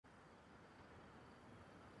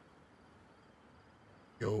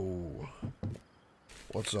Yo,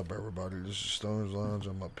 what's up, everybody? This is Stoner's Lounge.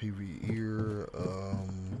 I'm a PvEer.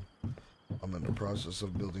 I'm in the process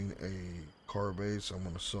of building a car base. I'm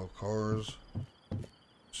gonna sell cars.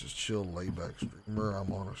 Just chill, laid back streamer.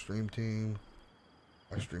 I'm on a stream team.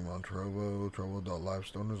 I stream on Trovo.live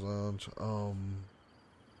Stoner's Lounge.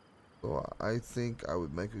 So I think I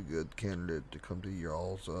would make a good candidate to come to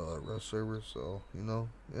y'all's rest server. So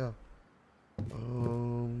yeah.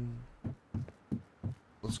 Um.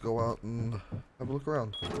 Let's go out and have a look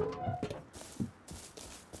around.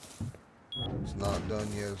 It's not done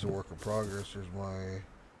yet. It's a work in progress. There's my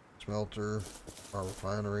smelter, my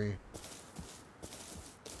refinery.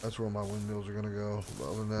 That's where my windmills are gonna go. But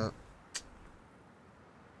other than that,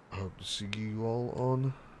 I hope to see you all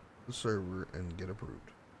on the server and get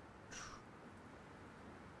approved.